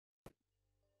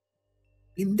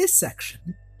In this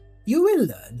section, you will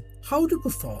learn how to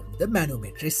perform the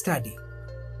manometry study.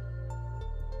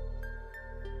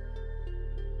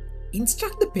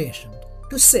 Instruct the patient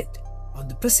to sit on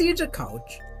the procedure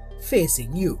couch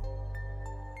facing you.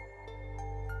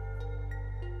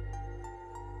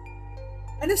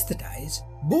 Anesthetize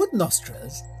both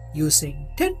nostrils using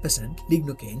 10%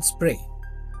 lignocaine spray.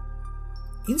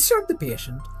 Instruct the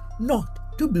patient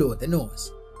not to blow the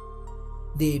nose.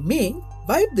 They may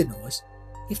wipe the nose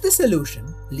if the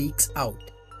solution leaks out.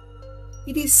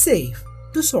 It is safe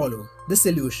to swallow the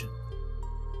solution.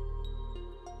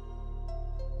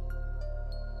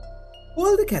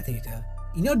 Hold the catheter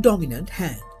in your dominant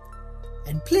hand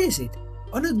and place it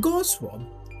on a gauze swab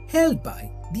held by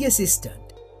the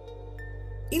assistant.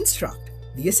 Instruct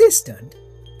the assistant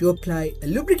to apply a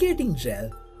lubricating gel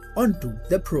onto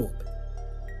the probe.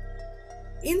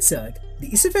 Insert the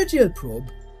esophageal probe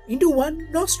into one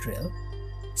nostril,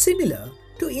 similar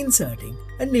to inserting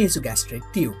a nasogastric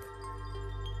tube.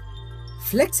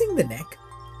 Flexing the neck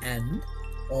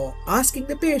and/or asking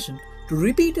the patient to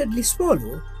repeatedly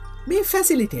swallow may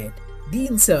facilitate the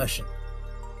insertion.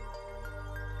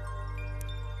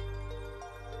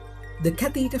 The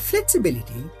catheter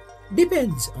flexibility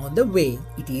depends on the way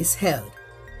it is held.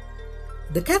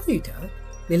 The catheter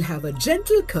will have a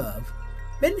gentle curve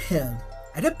when held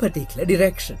at a particular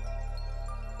direction.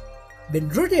 When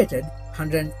rotated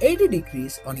 180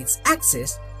 degrees on its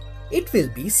axis, it will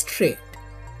be straight.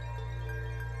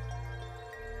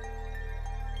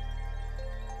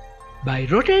 By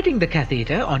rotating the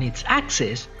catheter on its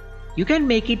axis, you can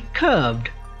make it curved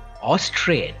or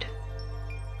straight.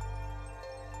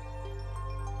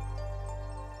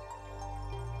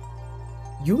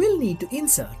 You will need to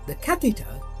insert the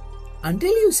catheter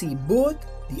until you see both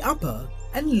the upper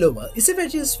and lower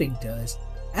esophageal sphincters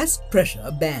as pressure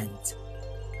bands.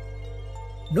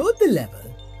 Note the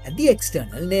level at the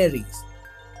external nares.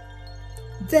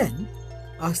 Then,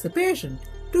 ask the patient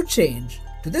to change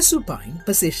to the supine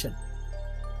position.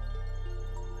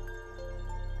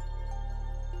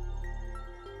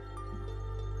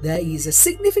 There is a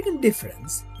significant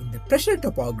difference in the pressure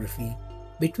topography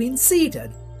between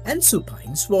seated and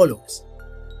supine swallows.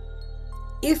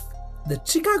 If the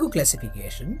Chicago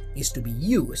classification is to be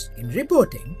used in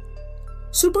reporting,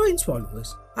 supine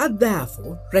swallows are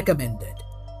therefore recommended.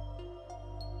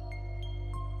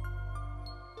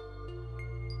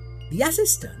 The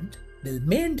assistant will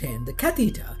maintain the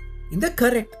catheter in the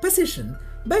correct position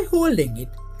by holding it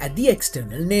at the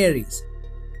external nares.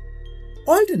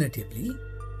 Alternatively,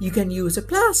 you can use a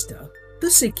plaster to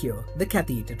secure the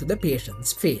catheter to the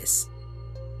patient's face.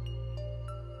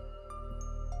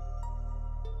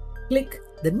 Click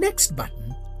the Next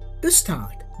button to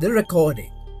start the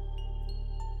recording.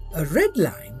 A red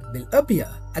line will appear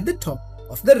at the top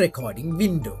of the recording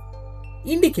window,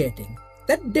 indicating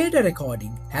that data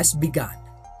recording has begun.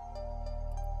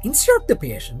 Instruct the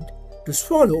patient to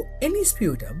swallow any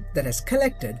sputum that has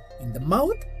collected in the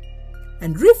mouth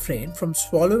and refrain from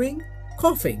swallowing,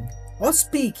 coughing, or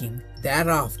speaking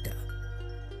thereafter.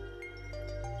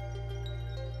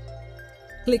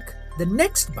 Click the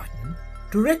Next button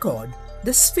to record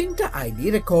the sphincter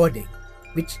ID recording,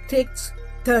 which takes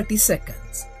 30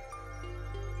 seconds.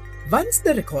 Once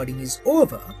the recording is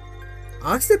over,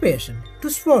 ask the patient to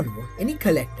swallow any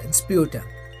collected sputum.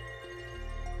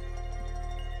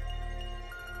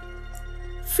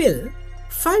 Fill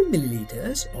 5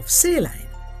 ml of saline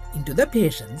into the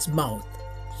patient's mouth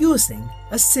using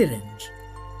a syringe.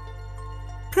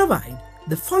 Provide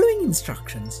the following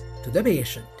instructions to the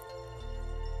patient.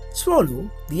 Swallow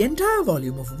the entire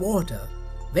volume of water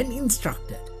when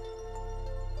instructed.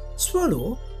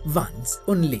 Swallow once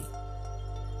only.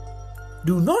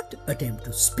 Do not attempt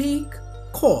to speak,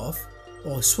 cough,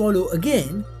 or swallow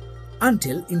again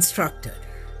until instructed.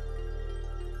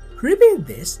 Repeat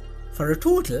this for a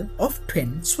total of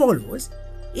 10 swallows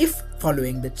if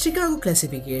following the Chicago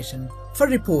classification for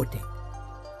reporting.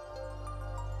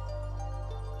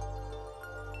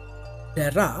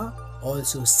 There are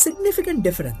also significant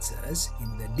differences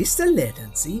in the distal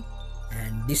latency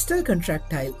and distal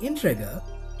contractile integer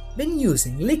when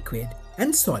using liquid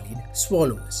and solid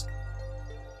swallows.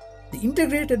 The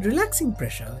integrated relaxing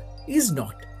pressure is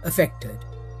not affected.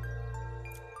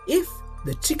 If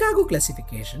the Chicago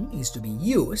classification is to be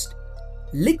used,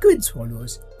 liquid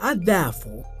swallows are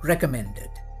therefore recommended.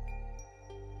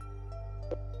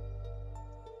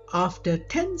 After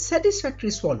 10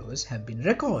 satisfactory swallows have been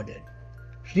recorded,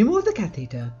 remove the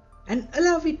catheter and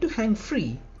allow it to hang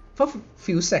free for a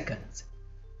few seconds.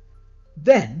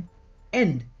 Then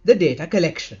end the data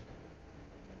collection.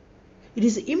 It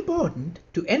is important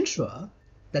to ensure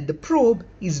that the probe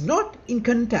is not in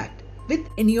contact with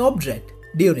any object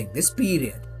during this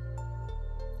period.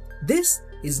 This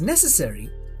is necessary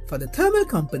for the thermal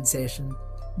compensation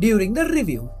during the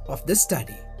review of the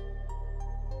study.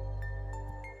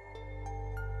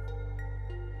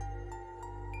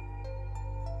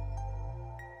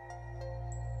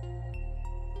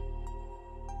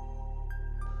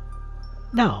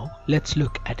 Now let's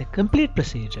look at a complete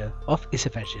procedure of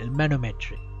esophageal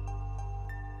manometry.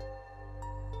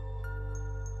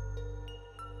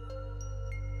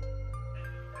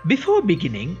 Before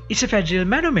beginning esophageal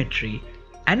manometry,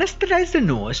 anesthetize the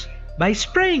nose by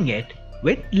spraying it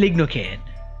with lignocaine.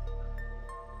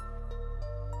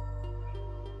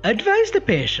 Advise the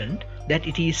patient that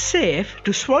it is safe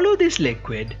to swallow this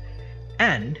liquid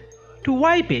and to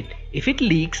wipe it if it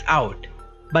leaks out,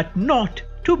 but not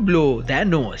to blow their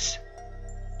nose.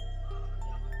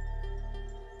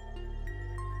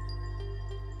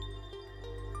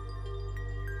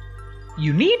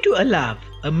 You need to allow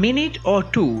a minute or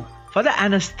two for the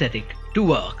anesthetic to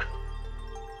work.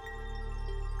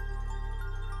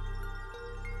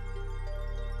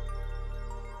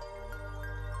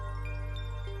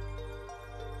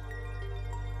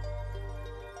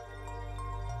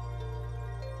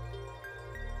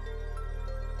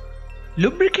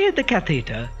 Lubricate the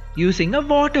catheter using a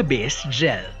water-based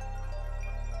gel.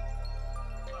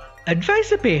 Advise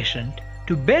the patient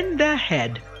to bend their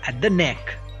head at the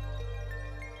neck.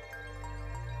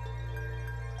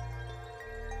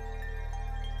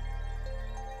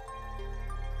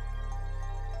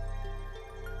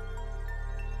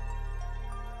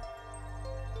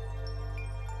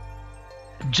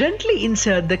 Gently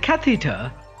insert the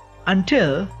catheter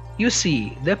until you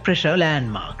see the pressure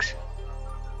landmarks.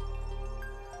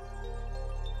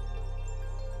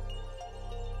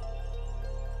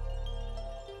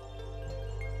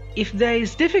 If there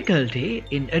is difficulty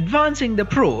in advancing the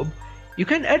probe, you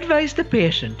can advise the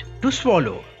patient to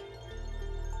swallow.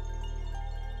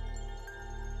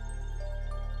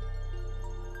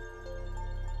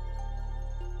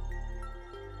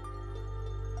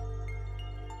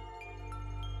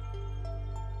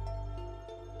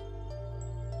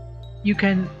 You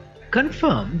can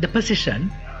confirm the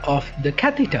position of the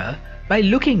catheter by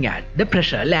looking at the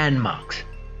pressure landmarks.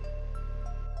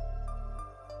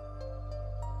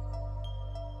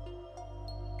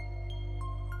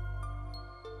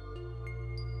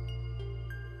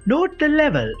 Note the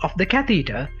level of the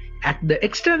catheter at the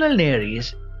external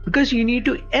nares because you need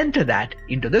to enter that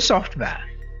into the software.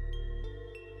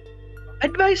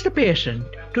 Advise the patient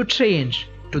to change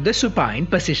to the supine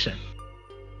position.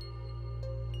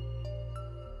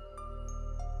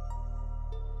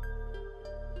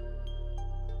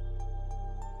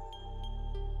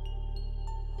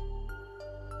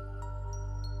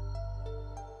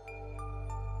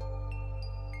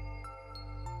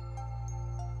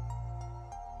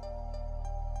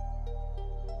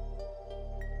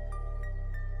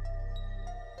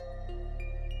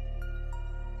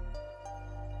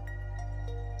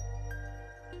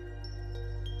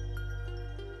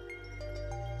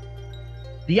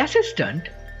 The assistant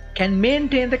can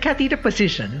maintain the catheter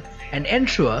position and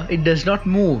ensure it does not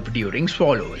move during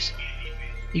swallows.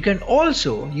 You can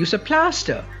also use a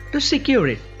plaster to secure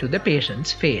it to the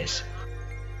patient's face.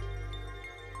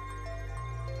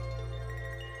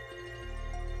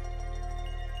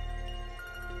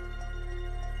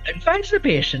 Advise the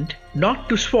patient not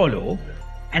to swallow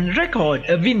and record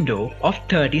a window of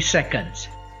 30 seconds.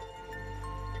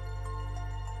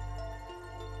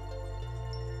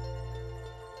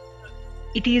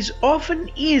 It is often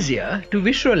easier to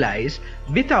visualize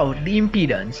without the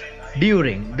impedance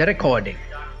during the recording.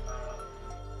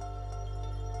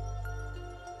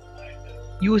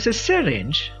 Use a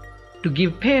syringe to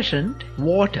give patient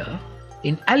water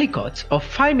in aliquots of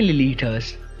 5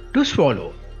 ml to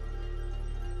swallow.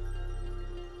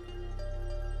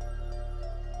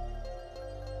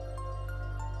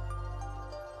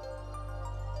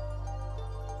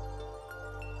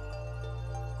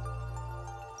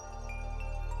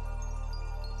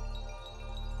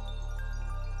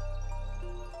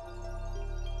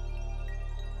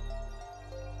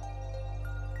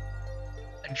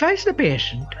 Advise the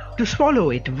patient to swallow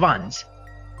it once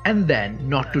and then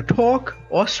not to talk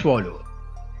or swallow.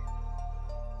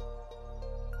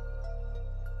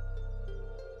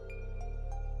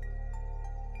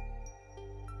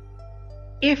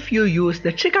 If you use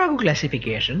the Chicago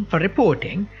classification for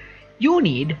reporting, you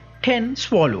need 10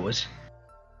 swallows.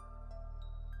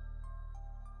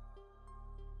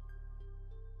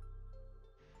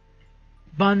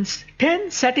 Once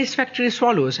 10 satisfactory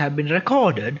swallows have been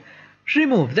recorded,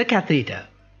 remove the catheter.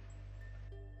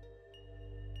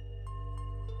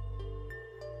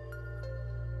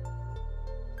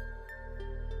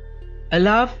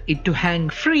 Allow it to hang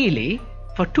freely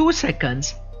for 2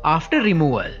 seconds after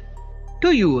removal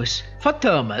to use for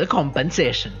thermal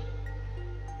compensation.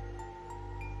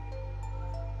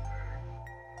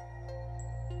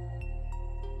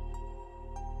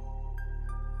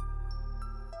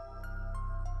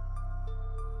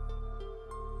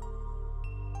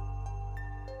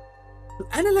 To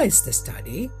analyze the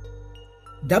study,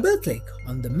 double-click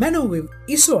on the manometry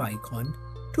ISO icon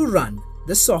to run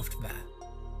the software.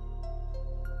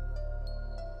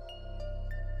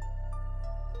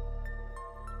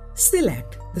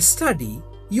 Select the study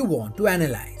you want to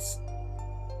analyze.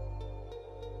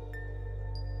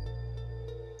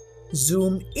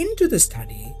 Zoom into the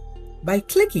study by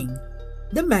clicking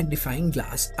the magnifying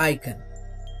glass icon.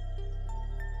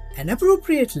 An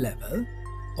appropriate level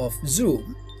of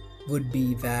zoom would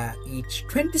be where each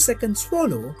 20-second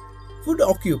swallow would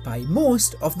occupy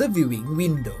most of the viewing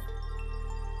window.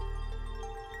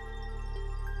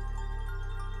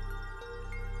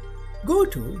 Go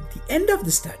to the end of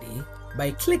the study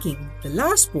by clicking the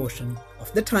last portion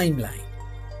of the timeline.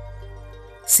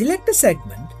 Select a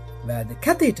segment where the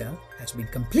catheter has been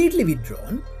completely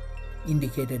withdrawn,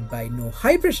 indicated by no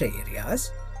high pressure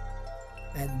areas,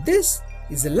 and this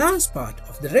is the last part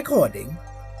of the recording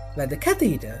where the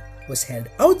catheter was held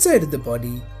outside of the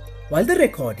body while the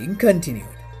recording continued.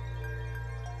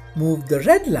 Move the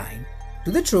red line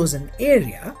to the chosen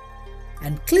area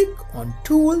and click on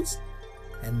Tools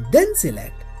and then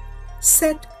select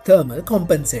Set Thermal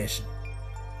Compensation.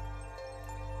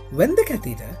 When the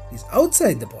catheter is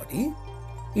outside the body,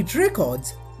 it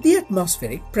records the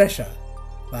atmospheric pressure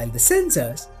while the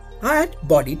sensors are at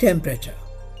body temperature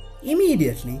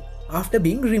immediately after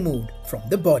being removed from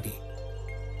the body.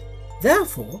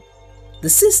 Therefore, the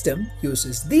system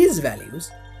uses these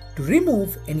values to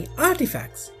remove any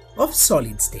artifacts of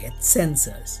solid-state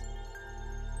sensors.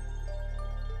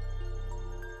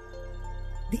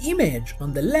 The image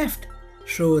on the left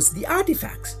shows the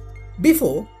artifacts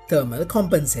before thermal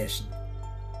compensation,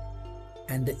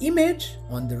 and the image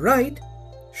on the right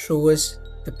shows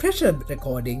the pressure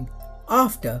recording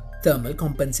after thermal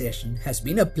compensation has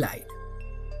been applied.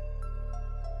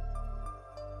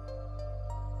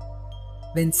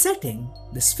 When setting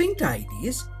the sphincter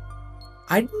IDs,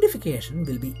 identification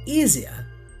will be easier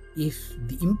if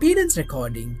the impedance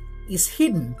recording is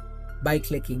hidden by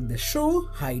clicking the Show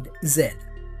Hide Z.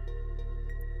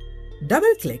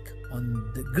 Double-click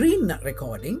on the green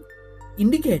recording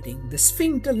indicating the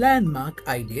sphincter landmark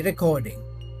ID recording.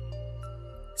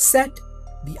 Set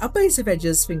the upper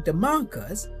esophageal sphincter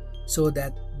markers so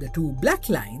that the two black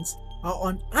lines are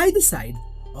on either side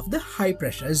of the high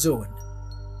pressure zone.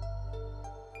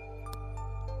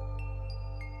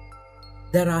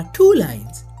 There are two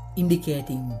lines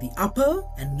indicating the upper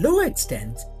and lower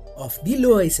extents of the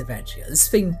lower esophageal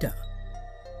sphincter.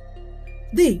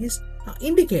 These are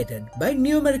indicated by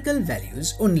numerical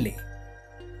values only.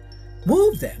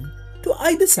 Move them to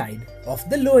either side of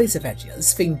the lower esophageal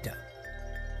sphincter.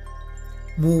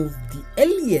 Move the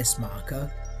LES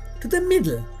marker to the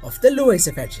middle of the lower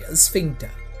esophageal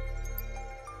sphincter.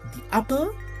 The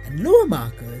upper and lower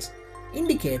markers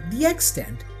indicate the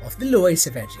extent of the lower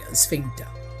esophageal sphincter.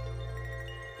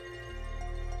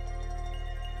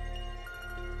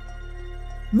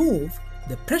 Move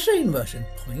the pressure inversion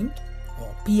point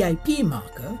or PIP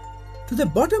marker to the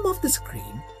bottom of the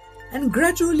screen and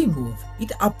gradually move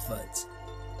it upwards.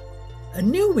 A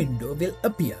new window will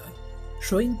appear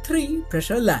showing 3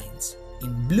 pressure lines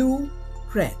in blue,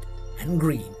 red and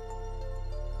green.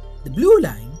 The blue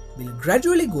line will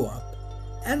gradually go up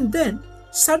and then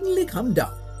suddenly come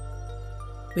down.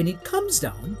 When it comes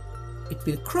down, it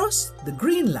will cross the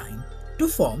green line to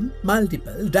form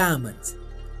multiple diamonds.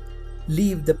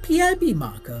 Leave the PIP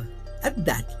marker at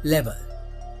that level.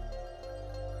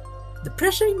 The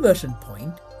pressure inversion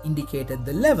point indicated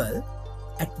the level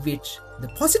at which the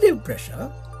positive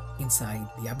pressure inside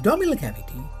the abdominal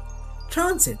cavity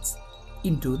transits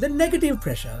into the negative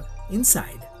pressure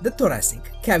inside the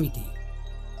thoracic cavity.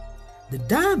 The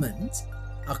diamonds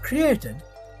are created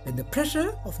when the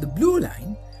pressure of the blue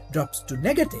line drops to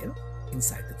negative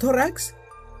inside the thorax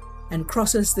and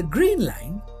crosses the green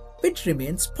line, which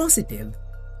remains positive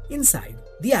inside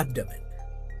the abdomen.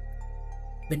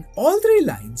 When all 3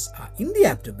 lines are in the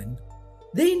abdomen,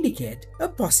 they indicate a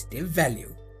positive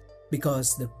value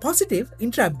because the positive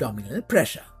intra-abdominal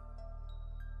pressure.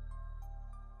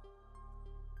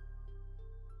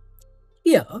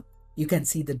 Here you can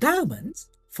see the diamonds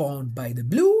formed by the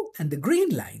blue and the green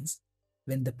lines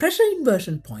when the pressure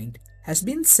inversion point has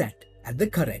been set at the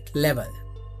correct level.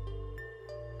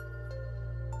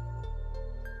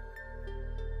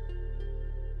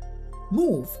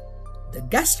 Move the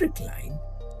gastric line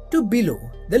to below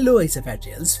the lower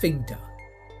esophageal sphincter.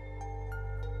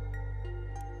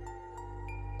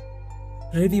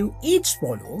 Review each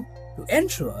swallow to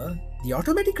ensure the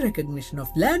automatic recognition of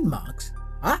landmarks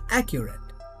are accurate.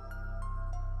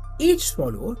 Each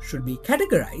swallow should be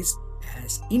categorized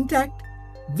as intact,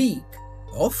 weak,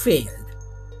 or failed.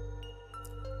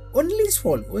 Only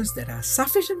swallows that are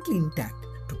sufficiently intact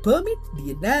to permit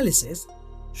the analysis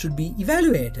should be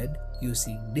evaluated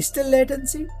using distal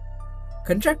latency,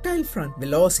 contractile front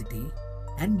velocity,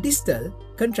 and distal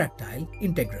contractile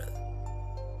integral.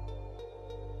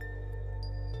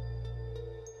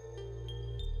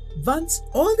 Once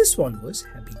all the swallows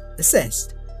have been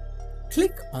assessed,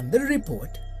 click on the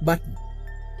Report button.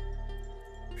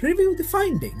 Review the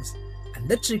findings and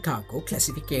the Chicago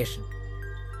classification.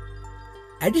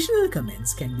 Additional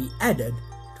comments can be added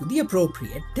to the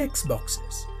appropriate text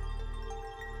boxes.